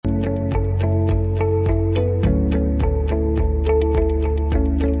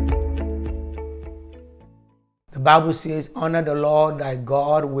Bible says, honor the Lord thy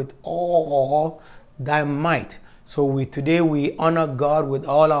God with all thy might. So today we honor God with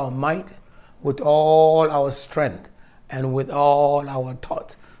all our might, with all our strength, and with all our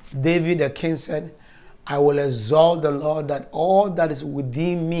thoughts. David the king said, I will exalt the Lord, that all that is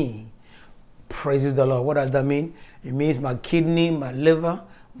within me praises the Lord. What does that mean? It means my kidney, my liver,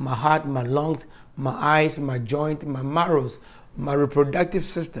 my heart, my lungs, my eyes, my joint, my marrows, my reproductive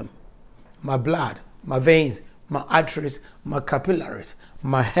system, my blood, my veins, my arteries, my capillaries,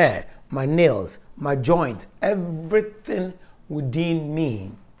 my hair, my nails, my joint, everything within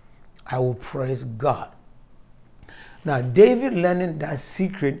me, I will praise God. Now, David learning that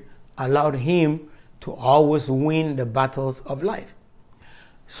secret allowed him to always win the battles of life.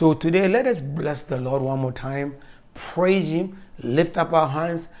 So today, let us bless the Lord one more time, praise Him, lift up our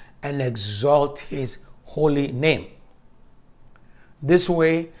hands, and exalt His holy name. This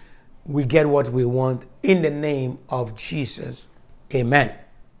way, we get what we want in the name of Jesus. Amen.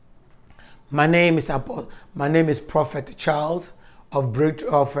 My name is Prophet Charles of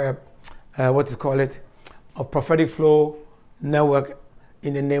Prophetic Flow Network,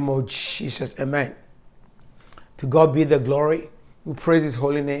 in the name of Jesus. Amen. To God be the glory. We praise His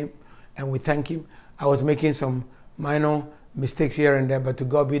holy name and we thank Him. I was making some minor mistakes here and there, but to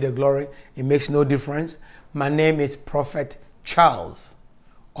God be the glory. It makes no difference. My name is Prophet Charles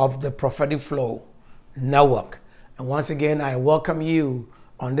of the Prophetic Flow Network. And once again, I welcome you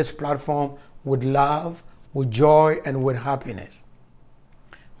on this platform with love, with joy, and with happiness.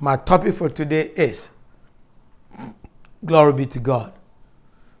 My topic for today is, glory be to God.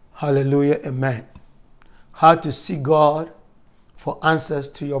 Hallelujah, amen. How to seek God for answers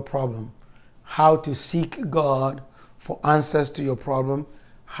to your problem. How to seek God for answers to your problem.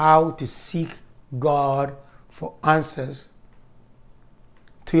 How to seek God for answers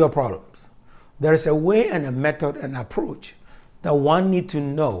to your problems. There is a way and a method and approach that one needs to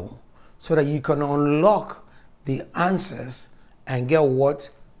know so that you can unlock the answers and get what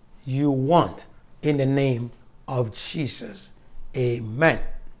you want in the name of Jesus. Amen.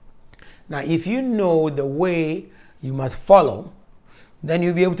 Now, if you know the way you must follow, then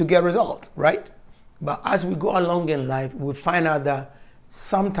you'll be able to get results, right? But as we go along in life, we find out that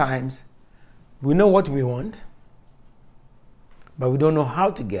sometimes we know what we want, but we don't know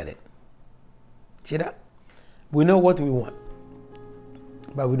how to get it. See that? We know what we want,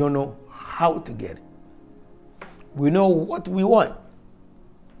 but we don't know how to get it. We know what we want,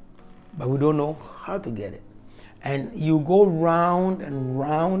 but we don't know how to get it. And you go round and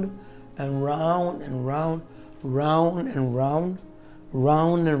round and round and round, round and round,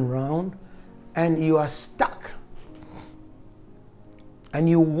 round and round, and you are stuck. And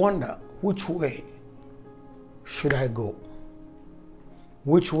you wonder, which way should I go?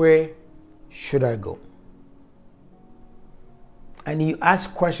 Which way should I go? And you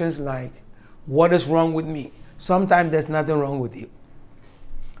ask questions like, what is wrong with me? Sometimes there's nothing wrong with you.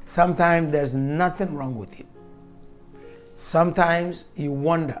 Sometimes there's nothing wrong with you. Sometimes you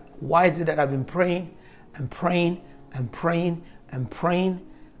wonder, why is it that I've been praying and praying and praying and praying,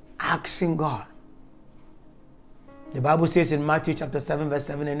 asking God? The Bible says in Matthew chapter 7, verse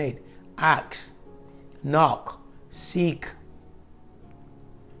 7 and 8, ask, knock, seek,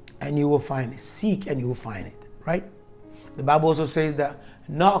 and you will find it. Seek and you will find it, right? The Bible also says that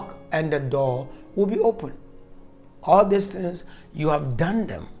knock and the door will be open. All these things, you have done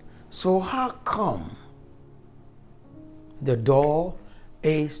them. So how come the door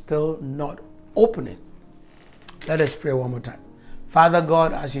is still not opening? Let us pray one more time. Father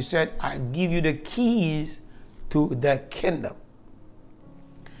God, as you said, I give you the keys to the kingdom.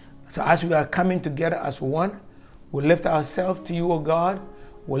 So as we are coming together as one, we lift ourselves to you, O God.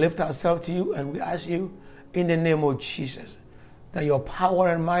 We lift ourselves to you and we ask you in the name of Jesus that your power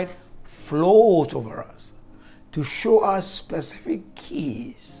and might flows over us to show us specific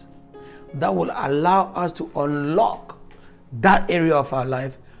keys that will allow us to unlock that area of our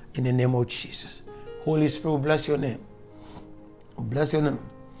life in the name of Jesus. Holy Spirit, we bless your name. We bless your name.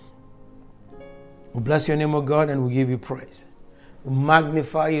 We bless your name, O God, and we give you praise. We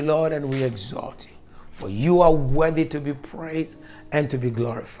magnify you, Lord, and we exalt you. For you are worthy to be praised and to be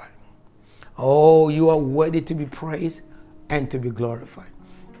glorified. Oh, you are worthy to be praised and to be glorified.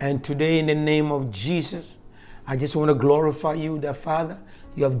 And today, in the name of Jesus, I just want to glorify you, the Father.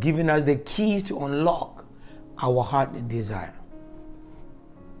 You have given us the keys to unlock our heart desire.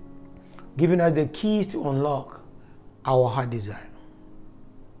 Giving us the keys to unlock our heart desire.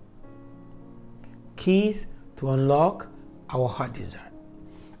 Keys to unlock our heart desire.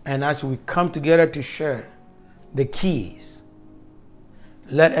 And as we come together to share the keys,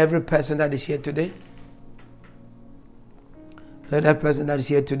 let every person that is here today Let that person that is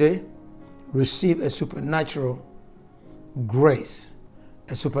here today receive a supernatural grace,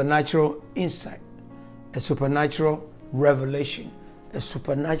 a supernatural insight, a supernatural revelation, a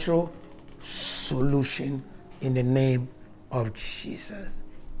supernatural solution in the name of Jesus.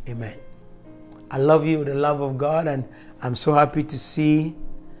 Amen. I love you with the love of God, and I'm so happy to see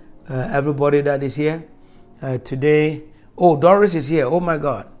everybody that is here today. Oh, Doris is here. Oh my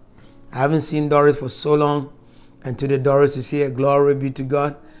God. I haven't seen Doris for so long, and today Doris is here. Glory be to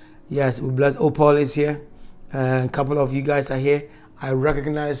God. Yes, we bless. Oh, Paul is here. A couple of you guys are here. I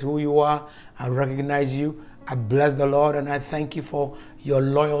recognize who you are. I recognize you. I bless the Lord, and I thank you for your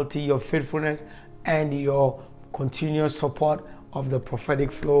loyalty, your faithfulness, and your continuous support of the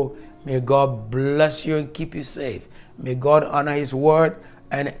Prophetic Flow. May God bless you and keep you safe. May God honor His word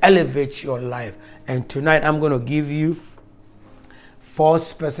and elevate your life. And tonight I'm going to give you 4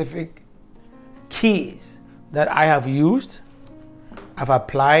 specific keys that I have used, I've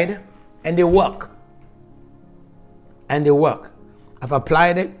applied, and they work. And they work. I've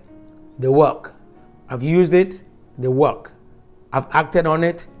applied it, they work. I've used it, they work. I've acted on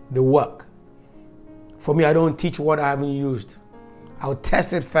it, they work. For me, I don't teach what I haven't used. I'll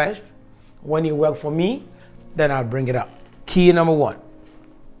test it first. When it works for me, then I'll bring it up. Key number 1.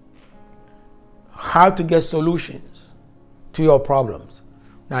 How to get solutions to your problems.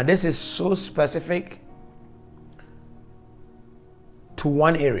 Now, this is so specific to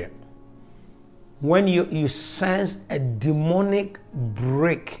one area. When you sense a demonic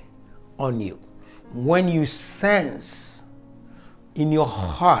break on you, when you sense in your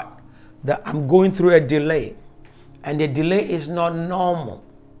heart that I'm going through a delay, and the delay is not normal,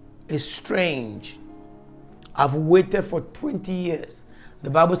 it's strange. I've waited for 20 years.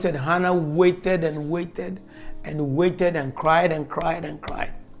 The Bible said Hannah waited and waited and waited and cried and cried and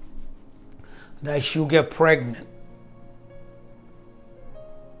cried that she'll get pregnant.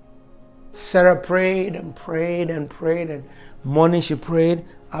 Sarah prayed and prayed and prayed, and morning she prayed,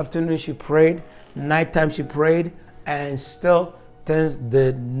 afternoon she prayed, nighttime she prayed, and still things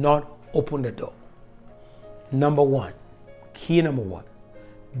did not open the door. Number 1, key number 1,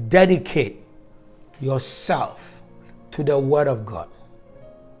 dedicate yourself to the Word of God.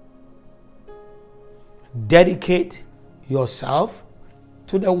 Dedicate yourself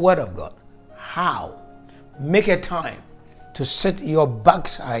to the Word of God. How? Make a time to sit your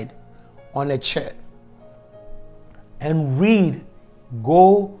backside on a chair and read,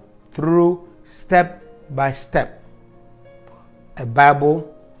 go through step by step a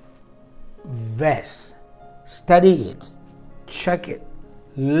Bible verse. Study it, check it,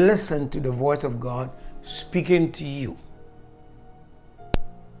 listen to the voice of God speaking to you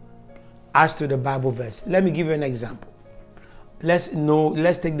as to the Bible verse. Let me give you an example. Let's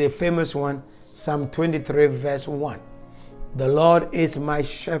take the famous one, Psalm 23 verse 1. The Lord is my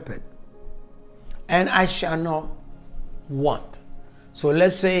shepherd, and I shall not want. So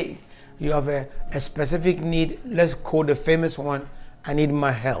let's say you have a specific need. Let's quote the famous one, I need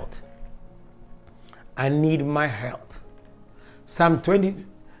my health. I need my health. Psalm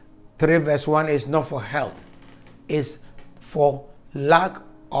 23 verse 1 is not for health. It's for lack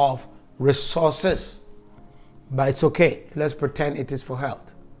of resources. But it's okay. Let's pretend it is for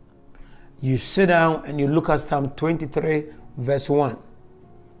health. You sit down and you look at Psalm 23 verse 1.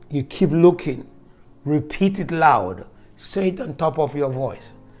 You keep looking. Repeat it loud. Say it on top of your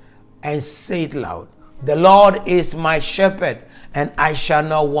voice. And say it loud. The Lord is my shepherd, and I shall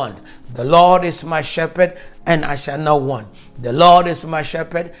not want. The Lord is my shepherd, and I shall not want. The Lord is my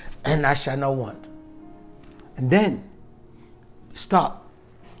shepherd, and I shall not want. And then stop,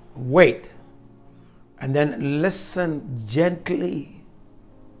 wait, and then listen gently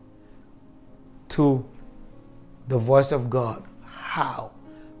to the voice of God. How?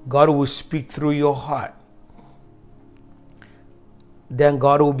 God will speak through your heart. Then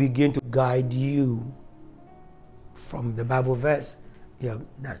God will begin to guide you from the Bible verse you have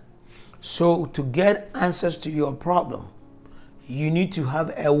done. So to get answers to your problem, you need to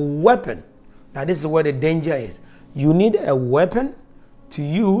have a weapon. Now this is where the danger is. You need a weapon to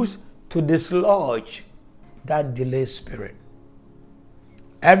use to dislodge that delay spirit.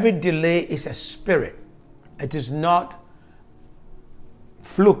 Every delay is a spirit. It is not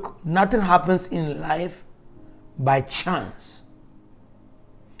fluke. Nothing happens in life by chance.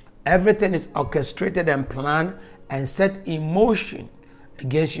 Everything is orchestrated and planned and set in motion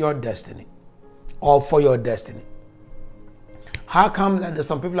against your destiny or for your destiny. How come that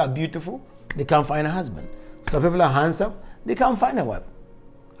some people are beautiful, they can't find a husband? Some people are handsome, they can't find a wife.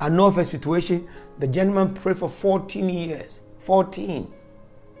 I know of a situation, the gentleman prayed for 14 years. 14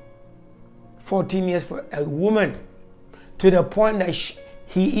 years for a woman to the point that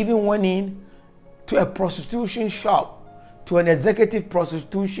he even went in to a prostitution shop, to an executive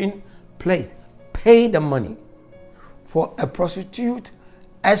prostitution place, paid the money for a prostitute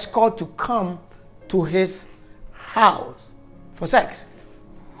escort to come to his house for sex.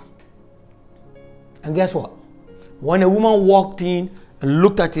 And guess what? When a woman walked in and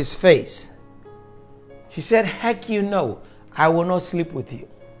looked at his face, she said, heck you no, I will not sleep with you.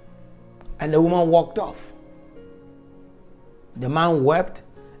 And the woman walked off. The man wept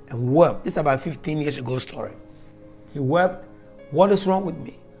and wept. This is about 15 years ago story. He wept, what is wrong with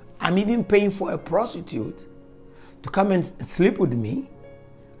me? I'm even paying for a prostitute to come and sleep with me.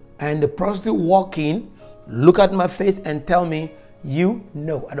 And the prostitute walk in, look at my face and tell me,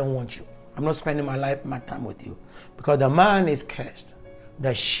 no, I don't want you. I'm not spending my time with you. Because the man is cursed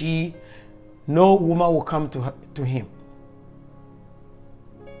that no woman will come to him.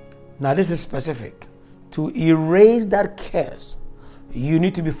 Now this is specific. To erase that curse, you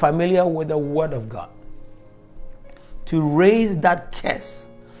need to be familiar with the word of God. To erase that curse,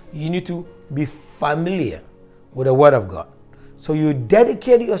 you need to be familiar with the word of God. So you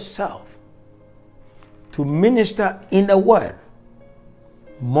dedicate yourself to minister in the word.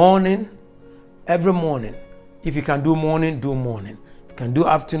 Morning, every morning. If you can do morning, do morning. If you can do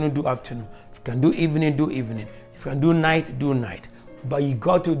afternoon, do afternoon. If you can do evening, do evening. If you can do night, do night. But you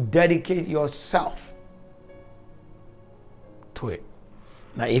got to dedicate yourself to it.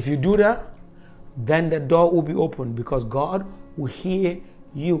 Now, if you do that, then the door will be open because God will hear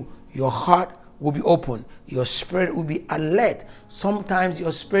you. Your heart will be open. Your spirit will be alert. Sometimes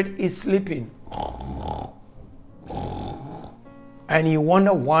your spirit is sleeping. And you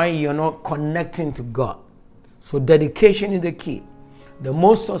wonder why you're not connecting to God. So dedication is the key. The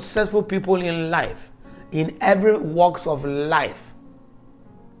most successful people in life, in every walks of life,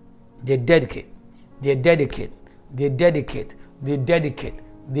 they dedicate. They dedicate. They dedicate. They dedicate.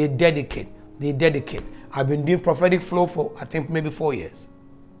 They dedicate. They dedicate. I've been doing Prophetic Flow for, I think, maybe 4 years.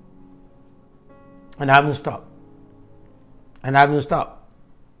 And I haven't stopped. And I haven't stopped.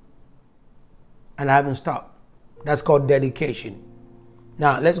 And I haven't stopped. That's called dedication.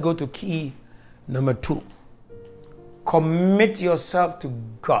 Now, let's go to key number 2. Commit yourself to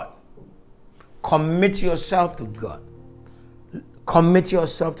God. Commit yourself to God. Commit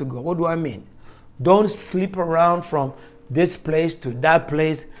yourself to God. What do I mean? Don't sleep around from this place to that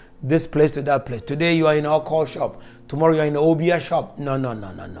place, this place to that place. Today you are in an alcohol shop. Tomorrow you are in an OBA shop.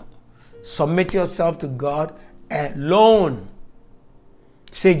 No. Submit yourself to God alone.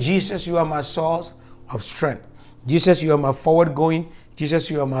 Say, Jesus, you are my source of strength. Jesus, you are my forward going.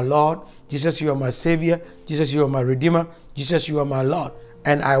 Jesus, you are my Lord. Jesus, you are my Savior. Jesus, you are my Redeemer. Jesus, you are my Lord.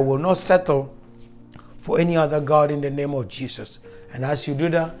 And I will not settle for any other God in the name of Jesus. And as you do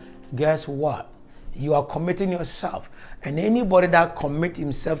that, guess what? You are committing yourself. And anybody that commits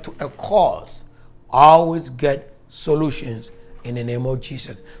himself to a cause always get solutions in the name of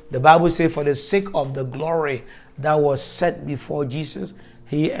Jesus. The Bible says, for the sake of the glory that was set before Jesus,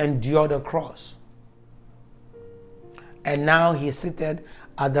 he endured the cross. And now he is seated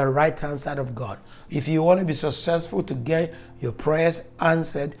at the right hand side of God. If you want to be successful to get your prayers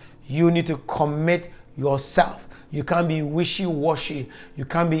answered, you need to commit yourself. You can't be wishy-washy. You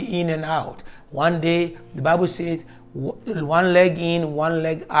can't be in and out. One day, the Bible says, one leg in, one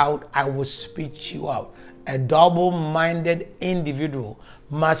leg out, I will spit you out. A double-minded individual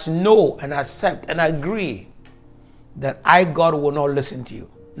must know and accept and agree that I, God, will not listen to you.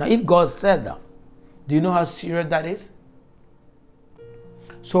 Now, if God said that, do you know how serious that is?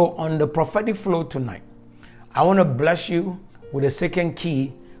 So, on the prophetic flow tonight, I want to bless you with the second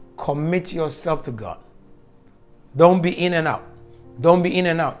key. Commit yourself to God. Don't be in and out. Don't be in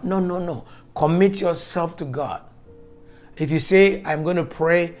and out. No. Commit yourself to God. If you say, I'm going to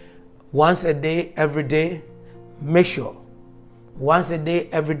pray once a day, every day, make sure. Once a day,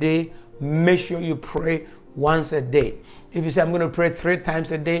 every day, make sure you pray once a day. If you say, I'm going to pray 3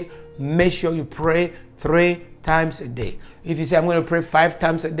 times a day, make sure you pray 3 times a day. If you say, I'm going to pray 5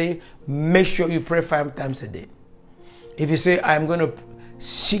 times a day, make sure you pray 5 times a day. If you say, I'm going to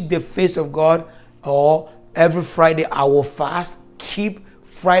seek the face of God, or every Friday I will fast, keep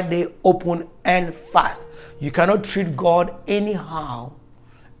Friday open and fast. You cannot treat God anyhow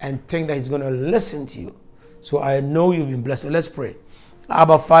and think that he's going to listen to you. So I know you've been blessed. So let's pray.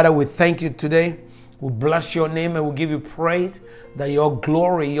 Abba, Father, we thank you today. We bless your name and we give you praise that your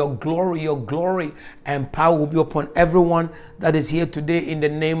glory and power will be upon everyone that is here today in the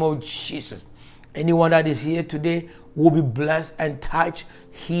name of Jesus. Anyone that is here today will be blessed and touched,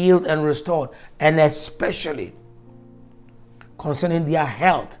 healed and restored, and especially concerning their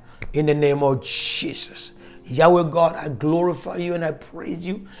health in the name of Jesus. Yahweh God, I glorify you and I praise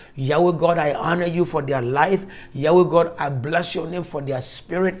you. Yahweh God, I honor you for their life. Yahweh God, I bless your name for their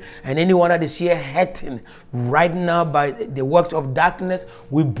spirit. And anyone that is here hurting right now by the works of darkness,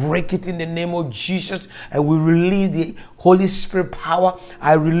 we break it in the name of Jesus and we release the Holy Spirit power.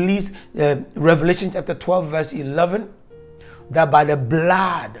 I release Revelation chapter 12 verse 11, that by the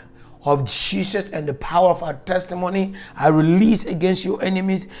blood of Jesus and the power of our testimony, I release against your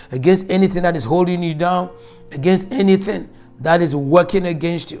enemies, against anything that is holding you down, against anything that is working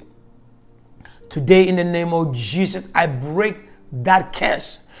against you. Today, in the name of Jesus, I break that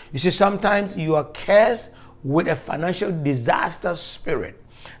curse. You see, sometimes you are cursed with a financial disaster spirit.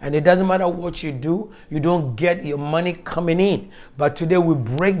 And it doesn't matter what you do, you don't get your money coming in. But today we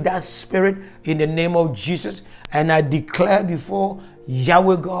break that spirit in the name of Jesus. And I declare before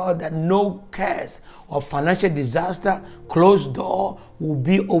Yahweh God that no curse of financial disaster, closed door will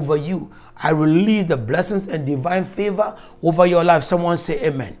be over you. I release the blessings and divine favor over your life. Someone say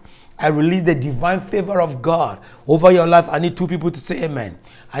amen. I release the divine favor of God over your life. I need 2 people to say amen.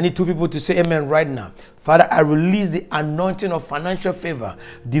 I need 2 people to say amen right now. Father, I release the anointing of financial favor,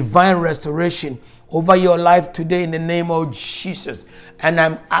 divine restoration over your life today in the name of Jesus. And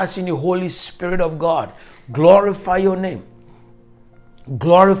I'm asking you, Holy Spirit of God, glorify your name.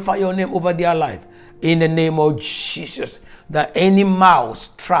 Glorify your name over their life in the name of Jesus. That any mouse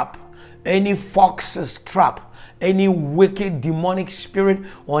trap, any fox's trap, any wicked demonic spirit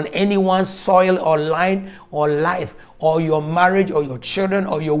on anyone's soil or line or life or your marriage or your children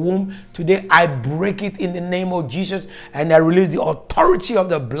or your womb, today I break it in the name of Jesus and I release the authority of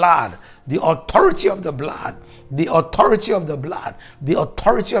the blood, the authority of the blood, the authority of the blood, the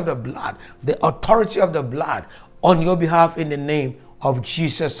authority of the blood, the authority of the blood on your behalf in the name of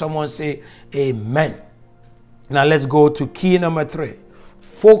Jesus. Someone say amen. Now let's go to key number 3.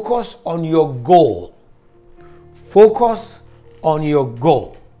 Focus on your goal. Focus on your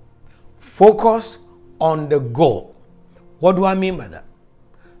goal. Focus on the goal. What do I mean by that?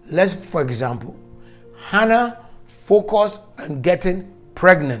 Let's, for example, Hannah focused on getting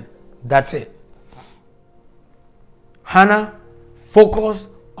pregnant. That's it. Hannah focused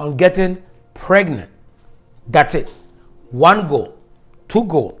on getting pregnant. That's it. 1 goal, 2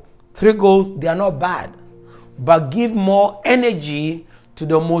 goals, 3 goals, they are not bad. But give more energy to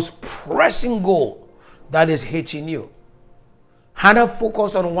the most pressing goal that is hitting you. Hannah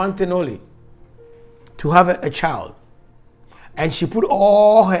focused on one thing only, to have a child. And she put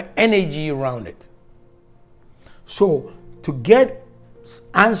all her energy around it. So, to get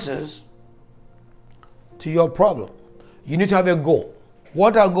answers to your problem, you need to have a goal.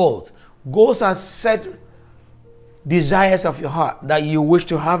 What are goals? Goals are set desires of your heart, that you wish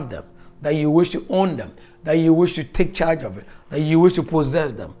to have them, that you wish to own them, that you wish to take charge of it, that you wish to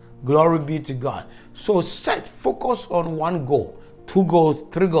possess them. Glory be to God. So focus on 1 goal, 2 goals,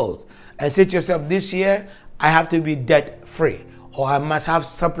 3 goals, and say to yourself, this year I have to be debt free, or I must have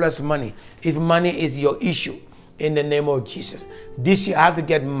surplus money. If money is your issue, in the name of Jesus, this year I have to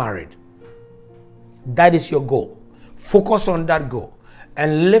get married. That is your goal. Focus on that goal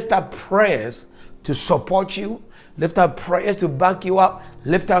and lift up prayers to support you. Lift up prayers to back you up.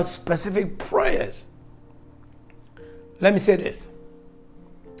 Lift up specific prayers. Let me say this,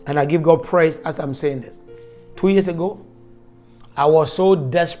 and I give God praise as I'm saying this. 2 years ago, I was so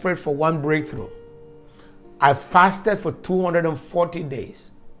desperate for one breakthrough. I fasted for 240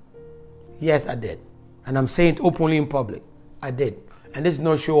 days. Yes, I did. And I'm saying it openly in public. I did. And this is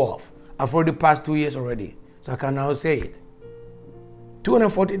no show off. I've already passed 2 years already, so I can now say it.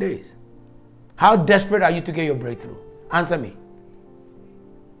 240 days. How desperate are you to get your breakthrough? Answer me.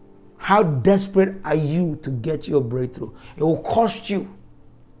 How desperate are you to get your breakthrough? It will cost you,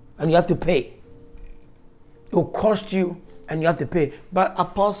 and you have to pay. It will cost you, and you have to pay. But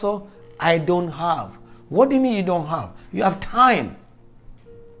Apostle, I don't have. What do you mean you don't have? You have time.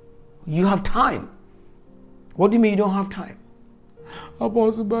 You have time. What do you mean you don't have time?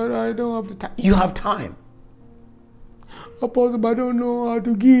 Apostle, but I don't have the time. You have time. Apostle, but I don't know how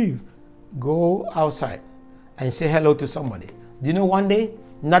to give. Go outside and say hello to somebody. Do you know one day,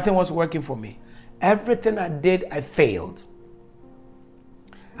 nothing was working for me. Everything I did, I failed.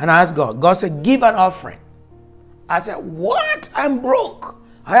 And I asked God. God said, give an offering. I said, what? I'm broke.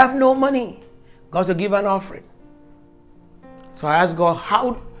 I have no money. God said, give an offering. So I asked God,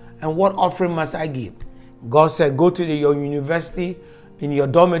 how and what offering must I give? God said, go to your university, in your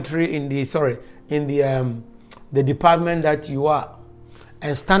dormitory, in the department that you are,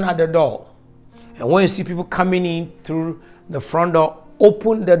 and stand at the door. And when you see people coming in through the front door,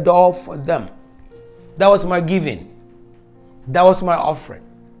 open the door for them. That was my giving. That was my offering.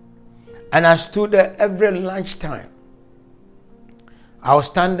 And I stood there every lunchtime. I would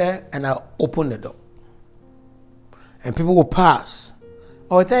stand there and I open the door. And people will pass.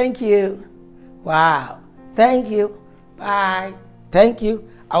 Oh, thank you. Wow. Thank you. Bye. Thank you.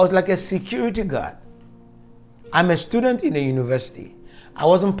 I was like a security guard. I'm a student in a university. I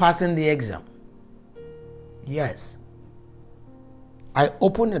wasn't passing the exam. Yes. I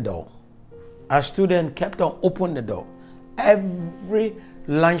opened the door. A student kept on opening the door. Every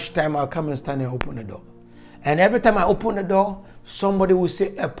lunchtime I'll come and stand and open the door. And every time I open the door, somebody will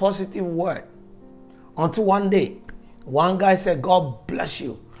say a positive word. Until one day, one guy said, God bless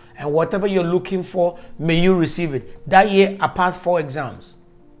you. And whatever you're looking for, may you receive it. That year, I passed 4 exams.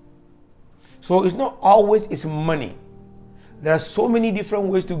 So it's not always it's money. There are so many different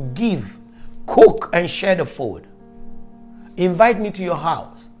ways to give, cook, and share the food. Invite me to your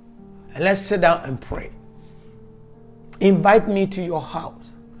house and let's sit down and pray. Invite me to your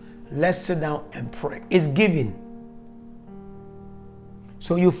house. Let's sit down and pray. It's giving.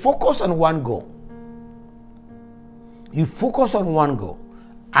 So you focus on one goal. You focus on one goal.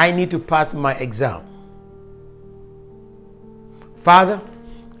 I need to pass my exam. Father,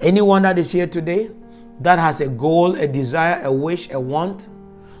 anyone that is here today that has a goal, a desire, a wish, a want,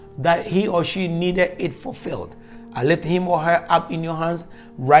 that he or she needed it fulfilled, I lift him or her up in your hands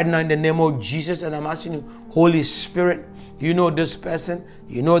right now in the name of Jesus, and I'm asking you, Holy Spirit, you know this person,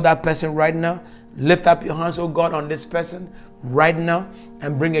 you know that person right now. Lift up your hands, oh God, on this person right now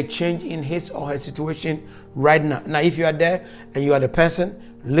and bring a change in his or her situation right now. Now, if you are there and you are the person,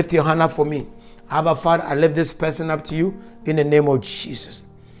 lift your hand up for me. Abba, Father, I lift this person up to you in the name of Jesus.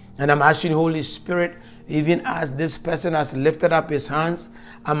 And I'm asking you, Holy Spirit, even as this person has lifted up his hands,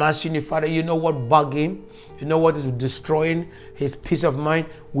 I'm asking you, Father, you know what bugged him, you know what is destroying his peace of mind.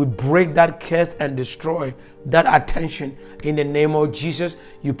 We break that curse and destroy that attention in the name of Jesus.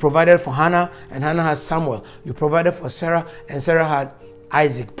 You provided for Hannah, and Hannah has Samuel. You provided for Sarah, and Sarah had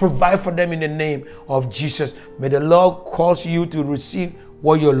Isaac. Provide for them in the name of Jesus. May the Lord cause you to receive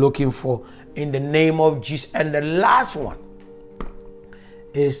what you're looking for in the name of Jesus. And the last one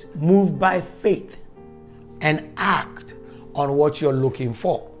is move by faith and act on what you're looking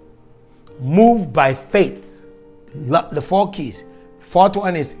for. Move by faith. The 4 keys. 4th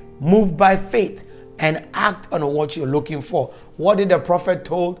one is move by faith and act on what you're looking for. What did the prophet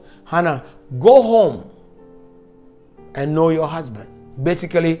told Hannah? Go home and know your husband.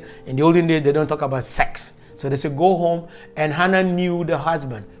 Basically, in the olden days, they don't talk about sex. So they say, go home. And Hannah knew the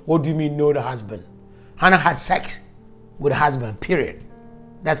husband. What do you mean, know the husband? Hannah had sex with the husband, period.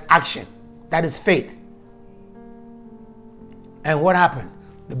 That's action. That is faith. And what happened?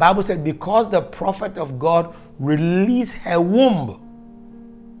 The Bible said, because the prophet of God released her womb,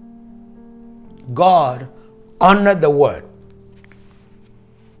 God honored the word.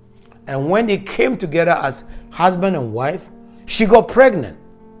 And when they came together as husband and wife, she got pregnant.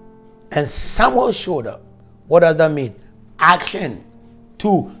 And Samuel showed up. What does that mean? Action.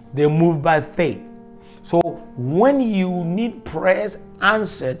 2, they move by faith. So when you need prayers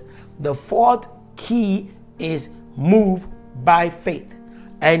answered, the 4th key is move by faith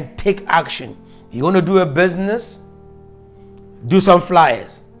and take action. You want to do a business? Do some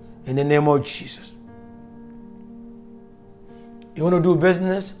flyers in the name of Jesus. You want to do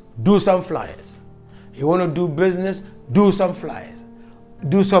business? Do some flyers. You want to do business? Do some flyers.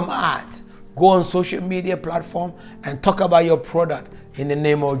 Do some ads. Go on social media platform and talk about your product in the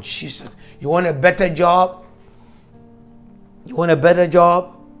name of Jesus. You want a better job? You want a better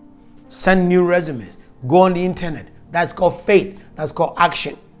job? Send new resumes. Go on the internet. That's called faith. That's called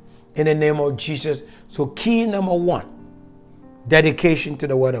action in the name of Jesus. So key number 1, dedication to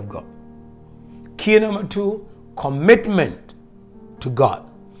the word of God. Key number 2, commitment to God.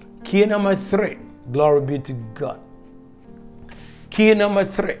 Key number 3, glory be to God. Key number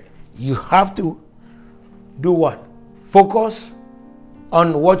 3, you have to do what? Focus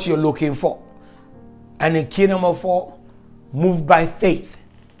on what you're looking for. And in key number 4, move by faith.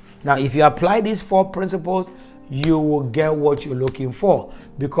 Now, if you apply these 4 principles, you will get what you're looking for,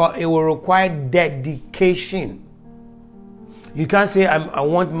 because it will require dedication. You can't say, I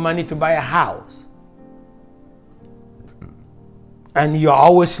want money to buy a house, and you're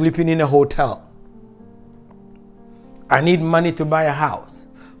always sleeping in a hotel. I need money to buy a house,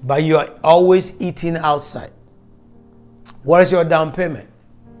 but you're always eating outside. What is your down payment?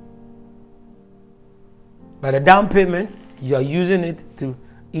 By the down payment, you're using it to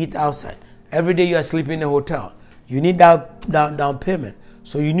eat outside. Every day you are sleeping in a hotel. You need that down payment.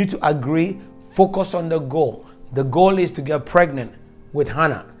 So you need to agree, focus on the goal. The goal is to get pregnant with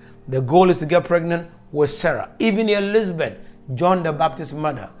Hannah. The goal is to get pregnant with Sarah. Even Elizabeth, John the Baptist's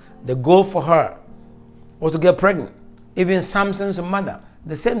mother, The goal for her was to get pregnant. Even Samson's mother,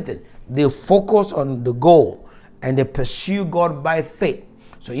 the same thing. They focus on the goal and they pursue God by faith.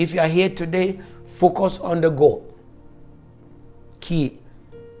 So if you are here today, focus on the goal. Key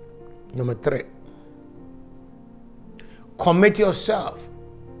number 3. Commit yourself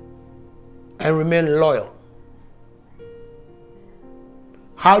and remain loyal.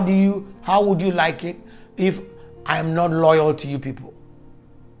 How would you like it if I am not loyal to you people?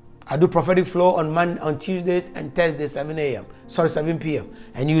 I do Prophetic Flow on Tuesdays and Thursdays, 7 p.m.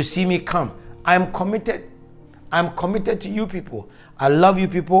 And you see me come. I am committed. I'm committed to you people. I love you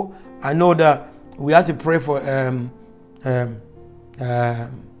people. I know that we have to pray for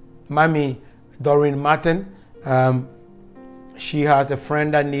Mommy Doreen Martin. She has a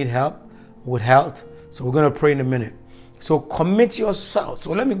friend that needs help with health. So we're going to pray in a minute. So commit yourself.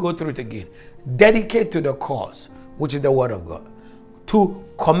 So let me go through it again. Dedicate to the cause, which is the word of God. 2,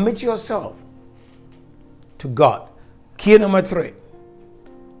 commit yourself to God. Key number 3,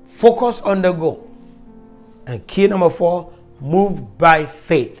 focus on the goal. And key number 4, move by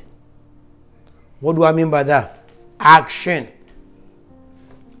faith. What do I mean by that? Action.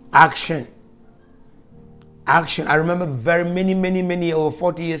 Action. Action. I remember many, over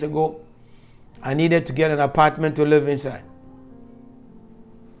 40 years ago, I needed to get an apartment to live inside.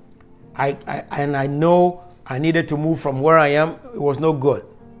 I know I needed to move from where I am. It was no good.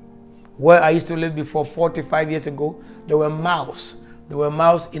 Where I used to live before 45 years ago, there were mouse. There were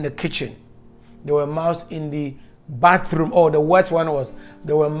mouse in the kitchen. There were mouse in the bathroom. Oh, the worst one was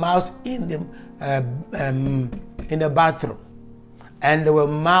there were mouse in the bathroom. And there were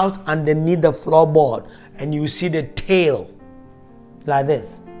mouse underneath the floorboard. And you see the tail like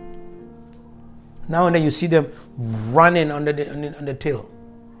this. Now and then you see them running on the tail.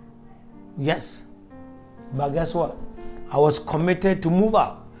 Yes. But guess what? I was committed to move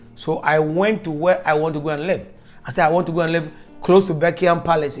out. So I went to where I want to go and live. I said I want to go and live close to Buckingham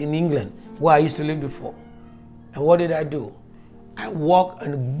Palace in England, where I used to live before. And what did I do? I walked,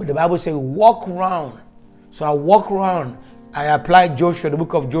 and the Bible says walk around. So I walk around. I applied Joshua, the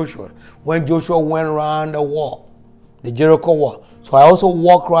book of Joshua, when Joshua went around the wall, the Jericho wall. So I also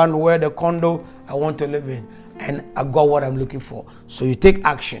walk around where the condo I want to live in, and I got what I'm looking for. So you take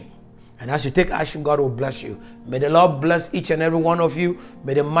action. And as you take action, God will bless you. May the Lord bless each and every one of you.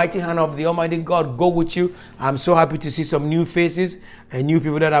 May the mighty hand of the Almighty God go with you. I'm so happy to see some new faces and new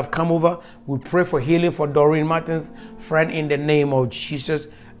people that have come over. We pray for healing for Doreen Martin's friend in the name of Jesus.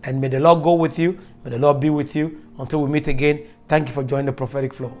 And may the Lord go with you. May the Lord be with you. Until we meet again, thank you for joining the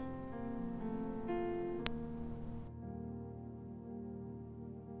Prophetic Flow.